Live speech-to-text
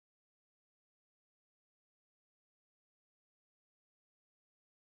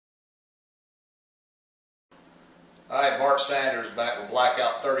Alright, Mark Sanders back with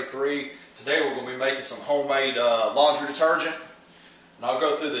Blackout 33. Today we're going to be making some homemade laundry detergent. And I'll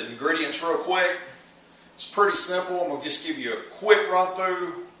go through the ingredients real quick. It's pretty simple. I'm going to just give you a quick run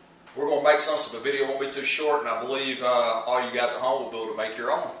through. We're going to make some so the video won't be too short, and I believe all you guys at home will be able to make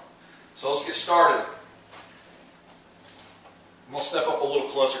your own. So let's get started. I'm going to step up a little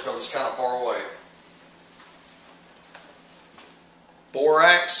closer because it's kind of far away.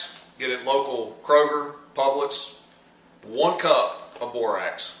 Borax, get it local Kroger, Publix. 1 cup of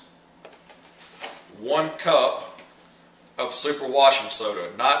borax. 1 cup of super washing soda.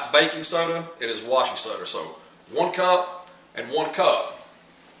 Not baking soda, it is washing soda. So 1 cup and 1 cup.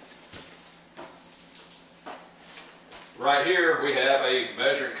 Right here we have a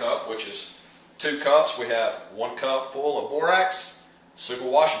measuring cup, which is 2 cups. We have 1 cup full of borax, super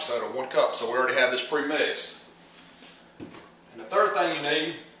washing soda, 1 cup. So we already have this pre-mixed. And the third thing you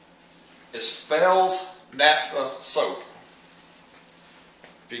need is Fells naphtha soap.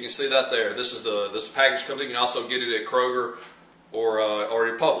 If you can see that there, this is the package comes in. You can also get it at Kroger or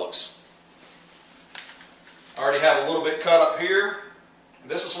your Publix. I already have a little bit cut up here.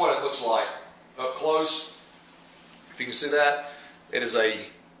 This is what it looks like up close. If you can see that, it is a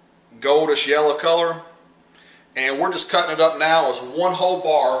goldish yellow color, and we're just cutting it up now as 1 whole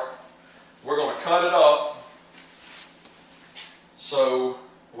bar. We're going to cut it up. So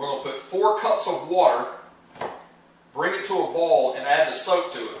we're going to put 4 cups of water. Bring it to a boil and add the soap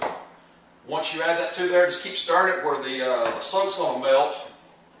to it. Once you add that to there, just keep stirring it where the soap's going to melt.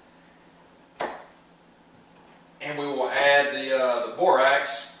 And we will add the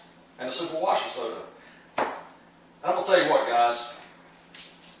borax and the super washing soda. And I'm going to tell you what, guys.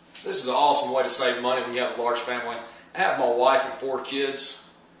 This is an awesome way to save money when you have a large family. I have my wife and 4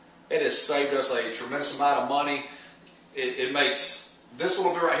 kids. It has saved us a tremendous amount of money. It makes, this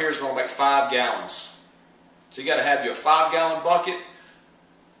little bit right here is going to make 5 gallons. So you got to have you a 5-gallon bucket,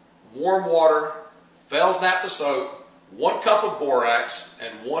 warm water, Fells naphtha soap, 1 cup of borax,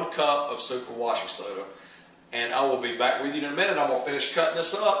 and 1 cup of super washing soda. And I will be back with you in a minute. I'm going to finish cutting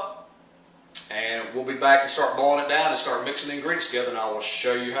this up, and we'll be back and start boiling it down and start mixing the ingredients together, and I will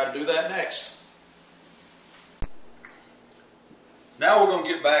show you how to do that next. Now we're going to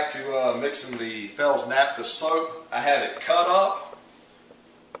get back to mixing the Fells naphtha soap. I have it cut up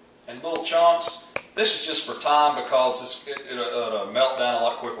in little chunks. This is just for time because it'll melt down a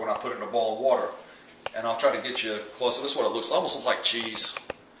lot quicker when I put it in a bowl of water. And I'll try to get you closer. This is what it looks. It almost looks like cheese.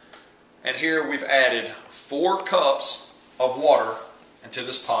 And here we've added 4 cups of water into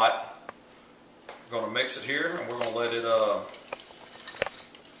this pot. I'm going to mix it here, and we're going to let it.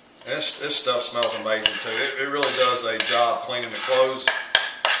 This stuff smells amazing too. It really does a job cleaning the clothes.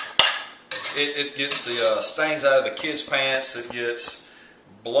 It gets the stains out of the kids' pants. It gets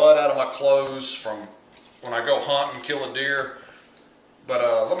blood out of my clothes from when I go hunt and kill a deer. But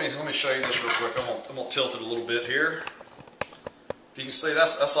let me show you this real quick. I'm gonna tilt it a little bit here. If you can see,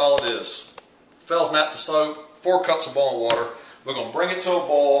 that's all it is. Fells naphtha soap, 4 cups of boiling water. We're gonna bring it to a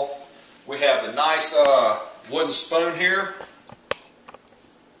boil. We have the nice wooden spoon here.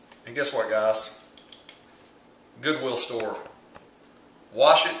 And guess what, guys? Goodwill store.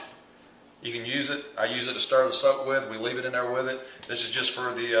 Wash it. You can use it. I use it to stir the soap with. We leave it in there with it. This is just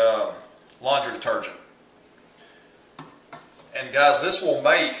for the laundry detergent. And guys, this will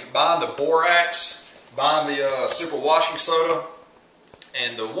make, buying the borax, buying the super washing soda,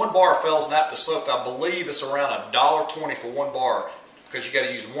 and the 1 bar of Fells naphtha soap, I believe it's around $1.20 for 1 bar, because you got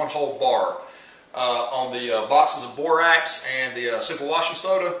to use 1 whole bar. On the boxes of borax and the super washing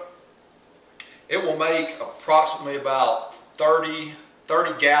soda, it will make approximately about 30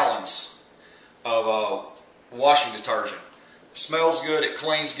 gallons of washing detergent. It smells good, it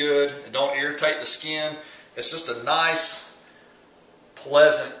cleans good, it don't irritate the skin. It's just a nice,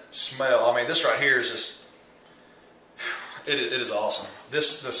 pleasant smell. I mean, this right here is just, it is awesome. The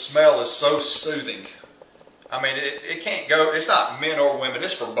smell is so soothing. I mean, it can't go, it's not men or women,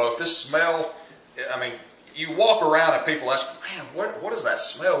 it's for both. This smell, I mean, you walk around and people ask, man, what is that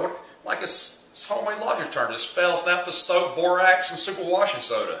smell? Like it's homemade laundry detergent. It's Fells naphtha soap, borax, and super washing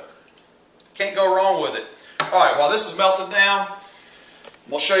soda. Can't go wrong with it. Alright, while this is melting down,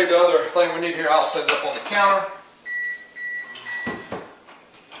 we'll show you the other thing we need here. I'll set it up on the counter.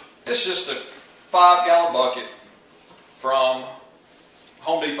 It's just a 5-gallon bucket from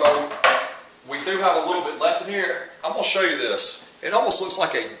Home Depot. We do have a little bit left in here. I'm going to show you this. It almost looks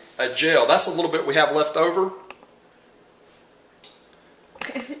like a gel. That's a little bit we have left over.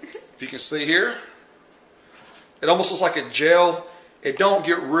 If you can see here, it almost looks like a gel. It don't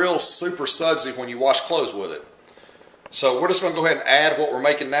get real super sudsy when you wash clothes with it. So we're just going to go ahead and add what we're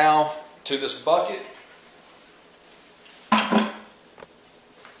making now to this bucket.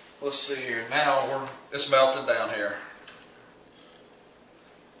 let's see here. Now it's melted down here.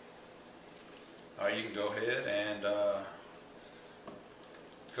 All right, you can go ahead and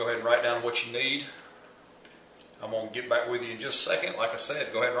write down what you need. I'm going to get back with you in just a second. Like I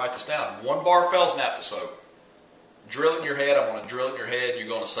said, go ahead and write this down. 1 bar Fells Naphtha soap. Drill it in your head. I'm going to drill it in your head. You're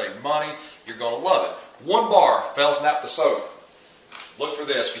going to save money. You're going to love it. 1 bar Fells Naphtha soap. Look for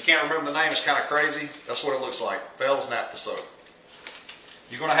this. If you can't remember the name, it's kind of crazy. That's what it looks like. Fells Naphtha soap.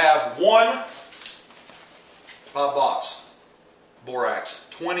 You're going to have 1 box borax.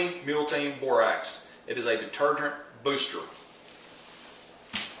 20 Mule Team borax. It is a detergent booster.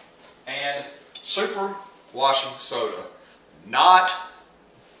 And super washing soda. Not,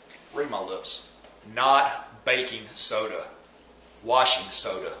 read my lips, not baking soda. Washing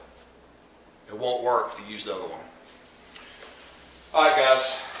soda. It won't work if you use the other one. Alright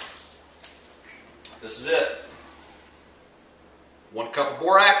guys, this is it. 1 cup of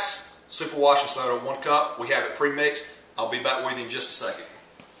borax, super washing soda, 1 cup. We have it pre-mixed. I'll be back with you in just a second.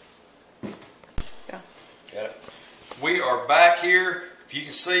 Yeah. Got it. We are back here. If you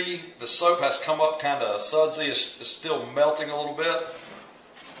can see, the soap has come up kind of sudsy. It's still melting a little bit.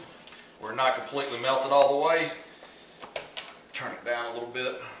 We're not completely melted all the way. Turn it down a little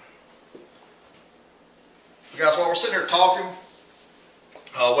bit. Guys, while we're sitting here talking,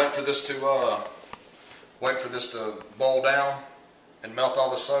 waiting for this to boil down and melt all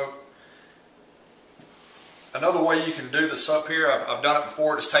the soap. Another way you can do the soap here, I've done it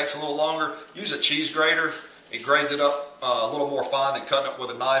before, it just takes a little longer. Use a cheese grater. It grades it up a little more fine than cutting it with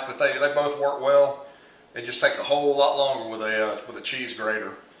a knife, but they both work well. It just takes a whole lot longer with a cheese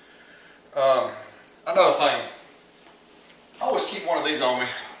grater. Another thing, I always keep one of these on me.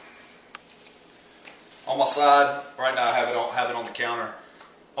 On my side, right now I have it on the counter.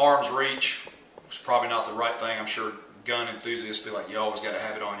 Arm's reach, which is probably not the right thing. I'm sure gun enthusiasts be like, you always got to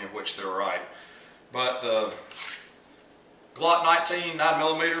have it on you, which they're right. But the Glock 19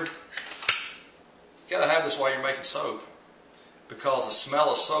 9mm, you got to have this while you're making soap, because the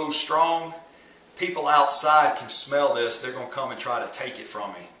smell is so strong. People outside can smell this. They're going to come and try to take it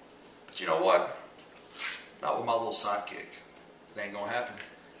from me. But you know what? Not with my little sidekick. It ain't going to happen.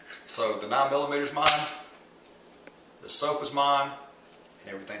 So the 9mm is mine, the soap is mine, and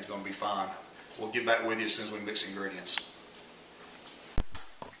everything's going to be fine. We'll get back with you as soon as we mix ingredients.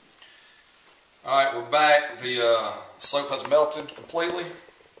 Alright, we're back. The soap has melted completely.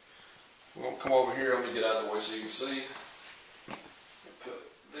 We're going to come over here. Let me get out of the way so you can see. Put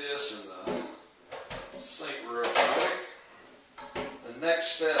this in the sink real quick. The next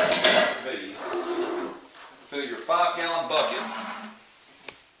step has to be fill your 5-gallon bucket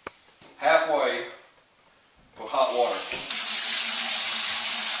halfway with hot water.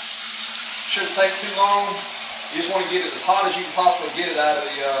 Shouldn't take too long. You just want to get it as hot as you can possibly get it out of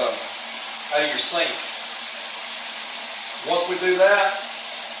your sink. Once we do that,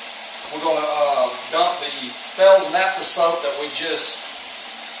 we're going to dump the Fells Naphtha soap that we just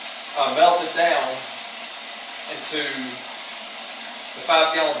melted down into the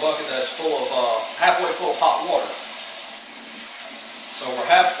 5-gallon bucket that's full of halfway full of hot water. So we're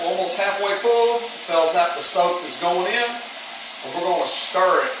almost halfway full. Fells Naphtha soap is going in, and we're going to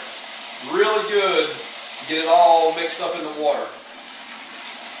stir it really good to get it all mixed up in the water.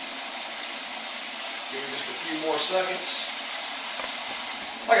 Give me just a few more seconds.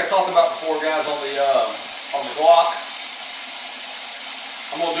 Like I talked about before, guys, on the Glock.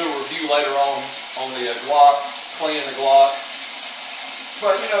 I'm going to do a review later on the Glock, cleaning the Glock.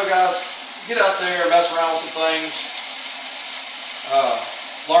 But you know, guys, get out there, mess around with some things,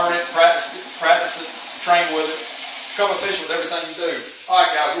 learn it, practice it, train with it, become efficient with everything you do. All right,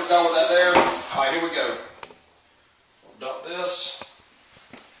 guys, we're done with that there. All right, here we go. We'll dump this.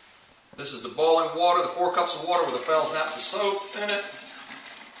 This is the boiling water, the 4 cups of water with the Fells Naphtha soap in it.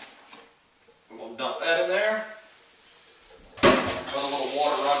 We're going to dump that in there. Let a little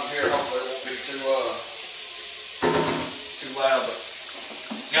water run here. Hopefully it won't be too loud. But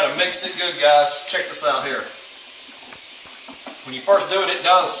you got to mix it good, guys. Check this out here. When you first do it, it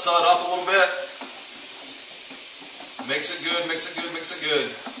does sud up a little bit. Mix it good, mix it good, mix it good.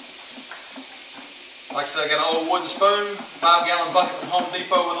 Like I said, I got an old wooden spoon, 5-gallon bucket from Home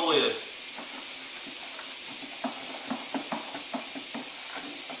Depot with a lid.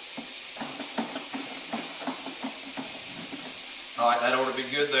 Alright, that ought to be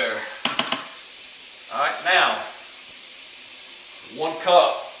good there. Alright, now, 1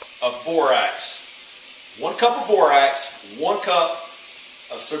 cup of borax. 1 cup of borax, 1 cup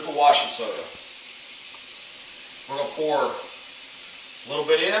of super washing soda. We're going to pour a little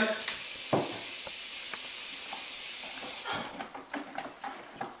bit in.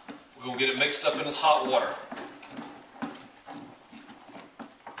 We're going to get it mixed up in this hot water.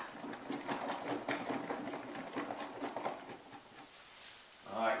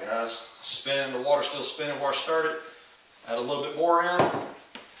 Alright guys, spinning, the water's still spinning where I started. Add a little bit more in.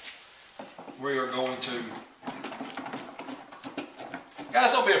 We are going to,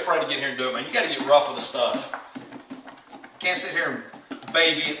 guys, don't be afraid to get here and do it, man. You got to get rough with the stuff. Can't sit here and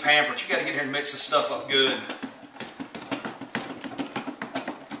baby it, pamper it. You got to get here and mix this stuff up good.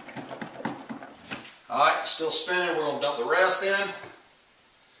 Alright, still spinning. We're going to dump the rest in.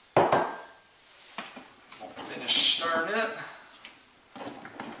 Finish stirring it.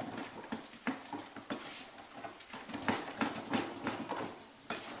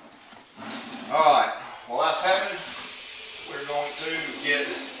 Alright, while that's happening, we're going to get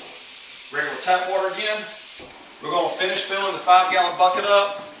regular tap water again. We're going to finish filling the 5-gallon bucket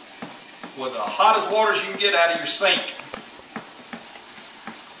up with the hottest water as you can get out of your sink.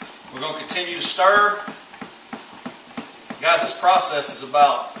 We're going to continue to stir. Guys, this process is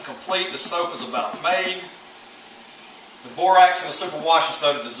about complete. The soap is about made. The borax and the super washing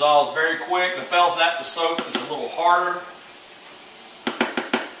soda dissolves very quick. The Fells Naphtha soap is a little harder.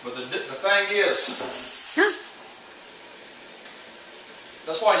 But the thing is,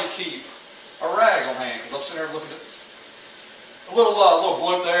 that's why you keep a rag on hand, because I'm sitting here looking at this. A little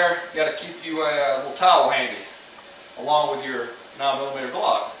bloop there. You got to keep you a little towel handy, along with your 9mm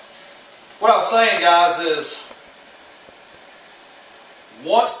Glock. What I was saying, guys, is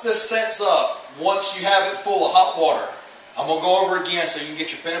once this sets up, once you have it full of hot water, I'm going to go over again so you can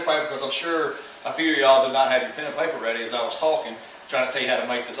get your pen and paper, because I'm sure a few of y'all did not have your pen and paper ready as I was talking, trying to tell you how to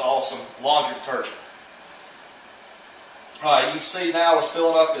make this awesome laundry detergent. Alright, you can see now it's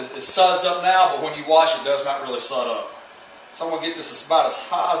filling up, it suds up now, but when you wash it, it does not really sud up. So I'm going to get this about as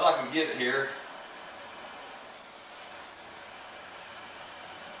high as I can get it here.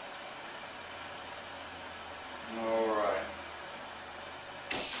 Alright.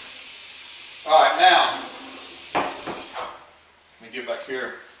 Alright, now, let me get back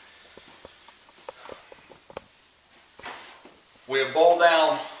here. We have boiled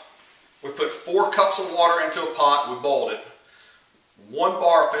down, we put 4 cups of water into a pot, we boiled it. 1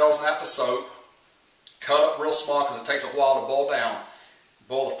 bar Fells Naphtha soap, cut up real small because it takes a while to boil down.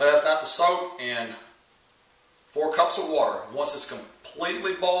 Boil the Fells Naphtha soap in 4 cups of water. Once it's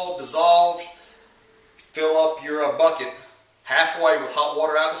completely boiled, dissolved, fill up your bucket halfway with hot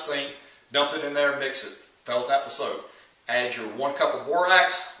water out of the sink, dump it in there, mix it. Fells Naphtha soap. Add your 1 cup of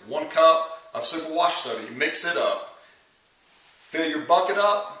borax, 1 cup of super washing soda. You mix it up. Fill your bucket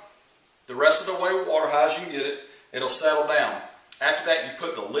up, the rest of the way with water, high as you can get it. It'll settle down. After that, you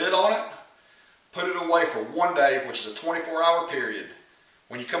put the lid on it, put it away for 1 day, which is a 24-hour period.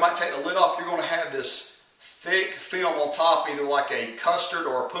 When you come out and take the lid off, you're going to have this thick film on top, either like a custard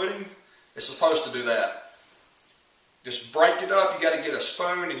or a pudding. It's supposed to do that. Just break it up. You got to get a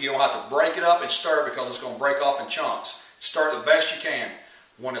spoon, and you don't have to break it up and stir it because it's going to break off in chunks. Stir it the best you can.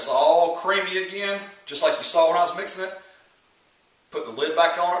 When it's all creamy again, just like you saw when I was mixing it, put the lid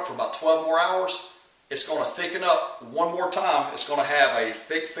back on it for about 12 more hours. It's going to thicken up one more time. It's going to have a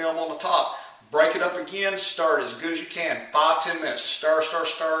thick film on the top. Break it up again, stir it as good as you can. 5-10 minutes. Stir, stir,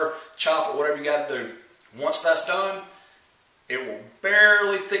 stir, chop it, whatever you got to do. Once that's done, it will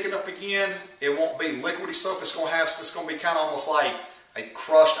barely thicken up again. It won't be liquidy soap. It's going to be kind of almost like a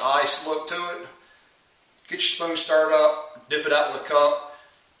crushed ice look to it. Get your spoon stirred up, dip it out with a cup,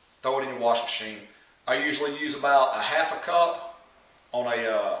 throw it in your washing machine. I usually use about a half a cup on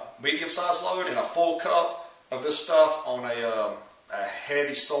a medium-sized load and a full cup of this stuff on a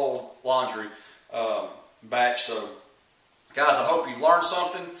heavy soiled laundry batch. So guys, I hope you learned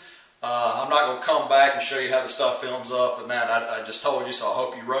something. I'm not going to come back and show you how the stuff films up and that. I just told you, so I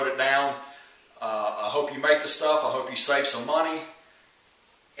hope you wrote it down. I hope you make the stuff. I hope you save some money.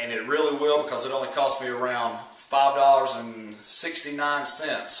 And it really will, because it only cost me around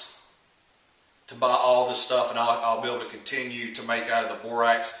 $5.69 to buy all this stuff, and I'll be able to continue to make out of the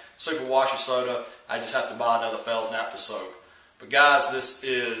borax super washing soda. I just have to buy another Fells Naphtha soap. But guys, this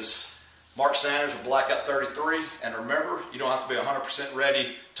is Mark Sanders with Blackout 33, and remember, you don't have to be 100%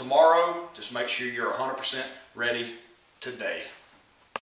 ready tomorrow. Just make sure you're 100% ready today.